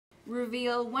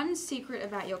Reveal one secret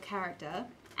about your character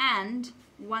and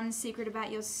one secret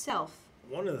about yourself.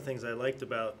 One of the things I liked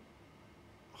about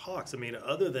Hawks, I mean,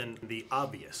 other than the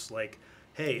obvious, like,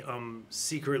 hey,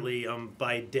 secretly,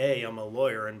 by day I'm a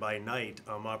lawyer and by night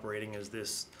I'm operating as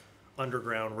this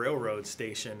underground railroad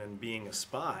station and being a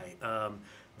spy.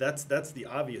 That's the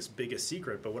obvious biggest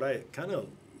secret. But what I kind of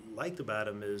liked about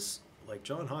him is, like,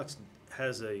 John Hawks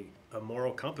has a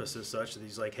moral compass as such that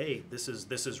he's like, hey, this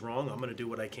is wrong. I'm going to do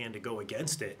what I can to go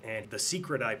against it. And the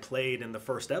secret I played in the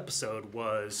first episode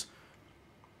was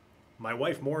my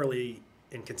wife morally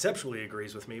and conceptually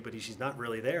agrees with me, but she's not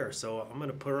really there. So I'm going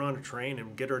to put her on a train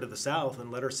and get her to the South and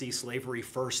let her see slavery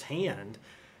firsthand,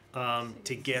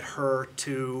 to get her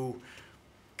to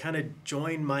kind of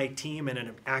join my team in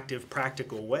an active,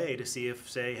 practical way to see if,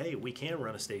 say, hey, we can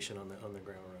run a station on the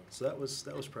ground road. So that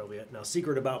was probably it. Now,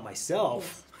 secret about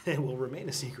myself, it will remain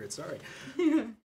a secret. Sorry.